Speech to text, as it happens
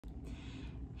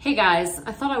Hey guys,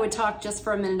 I thought I would talk just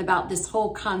for a minute about this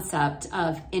whole concept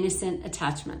of innocent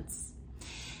attachments.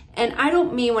 And I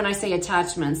don't mean when I say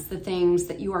attachments, the things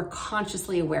that you are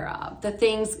consciously aware of, the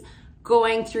things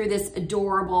going through this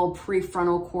adorable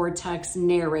prefrontal cortex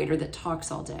narrator that talks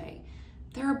all day.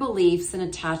 There are beliefs and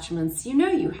attachments you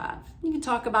know you have. You can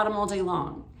talk about them all day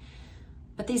long.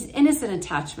 But these innocent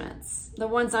attachments, the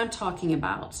ones I'm talking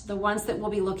about, the ones that we'll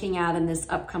be looking at in this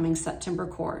upcoming September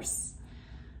course,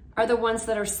 are the ones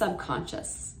that are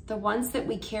subconscious, the ones that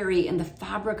we carry in the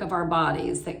fabric of our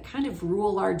bodies that kind of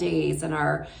rule our days and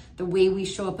the way we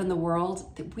show up in the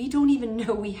world that we don't even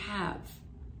know we have.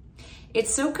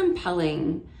 It's so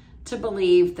compelling to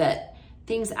believe that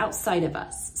things outside of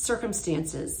us,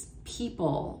 circumstances,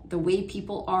 people, the way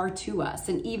people are to us,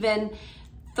 and even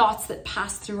thoughts that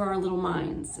pass through our little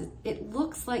minds, it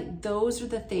looks like those are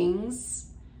the things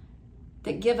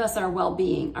that give us our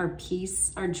well-being, our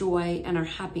peace, our joy, and our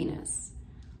happiness.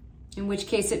 In which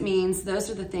case it means those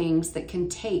are the things that can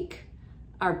take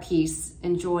our peace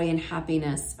and joy and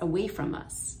happiness away from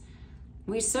us.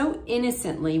 We so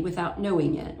innocently, without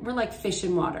knowing it, we're like fish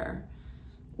in water.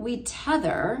 We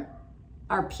tether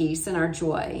our peace and our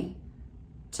joy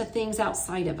to things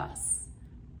outside of us.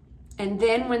 And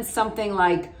then when something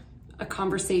like a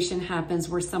conversation happens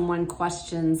where someone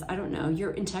questions, I don't know, your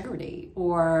integrity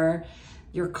or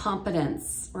your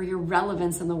competence or your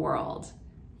relevance in the world,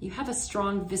 you have a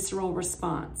strong visceral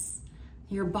response.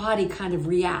 Your body kind of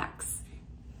reacts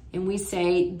and we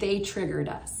say, they triggered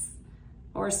us.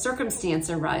 Or a circumstance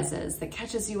arises that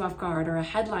catches you off guard, or a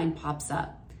headline pops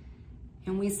up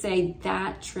and we say,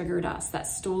 that triggered us, that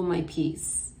stole my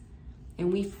peace.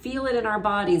 And we feel it in our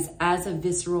bodies as a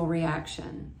visceral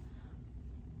reaction.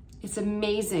 It's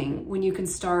amazing when you can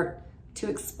start to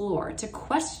explore, to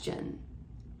question,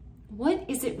 what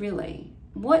is it really?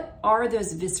 What are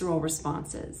those visceral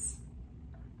responses?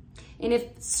 And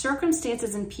if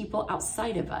circumstances and people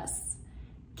outside of us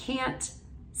can't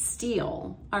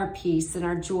steal our peace and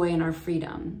our joy and our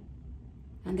freedom,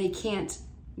 and they can't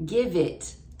give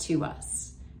it to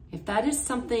us, if that is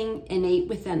something innate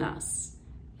within us,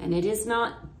 and it is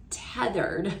not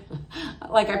tethered,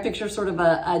 like I picture sort of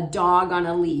a dog on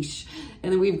a leash,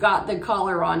 and then we've got the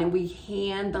collar on and we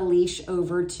hand the leash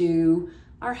over to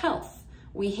our health.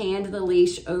 We hand the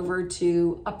leash over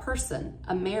to a person,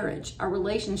 a marriage, a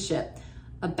relationship,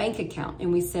 a bank account,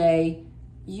 and we say,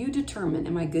 you determine,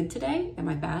 am I good today? Am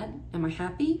I bad? Am I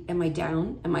happy? Am I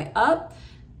down? Am I up?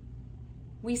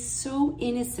 We so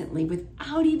innocently,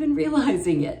 without even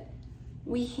realizing it,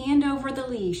 we hand over the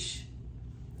leash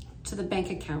to the bank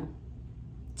account,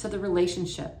 to the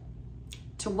relationship,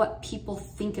 to what people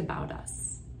think about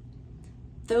us.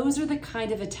 Those are the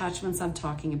kind of attachments I'm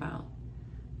talking about.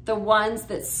 The ones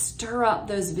that stir up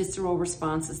those visceral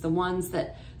responses, the ones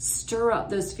that stir up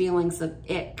those feelings of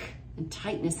ick and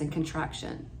tightness and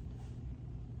contraction.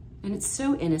 And it's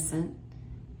so innocent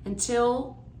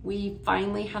until we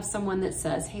finally have someone that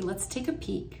says, hey, let's take a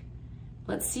peek.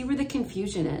 Let's see where the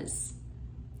confusion is.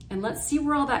 And let's see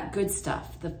where all that good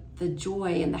stuff, the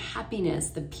joy and the happiness,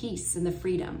 the peace and the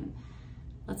freedom,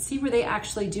 let's see where they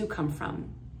actually do come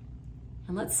from.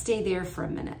 And let's stay there for a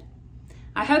minute.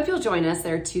 I hope you'll join us.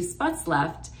 There are 2 spots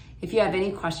left. If you have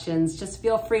any questions, just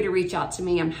feel free to reach out to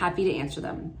me. I'm happy to answer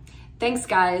them. Thanks,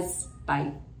 guys.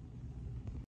 Bye.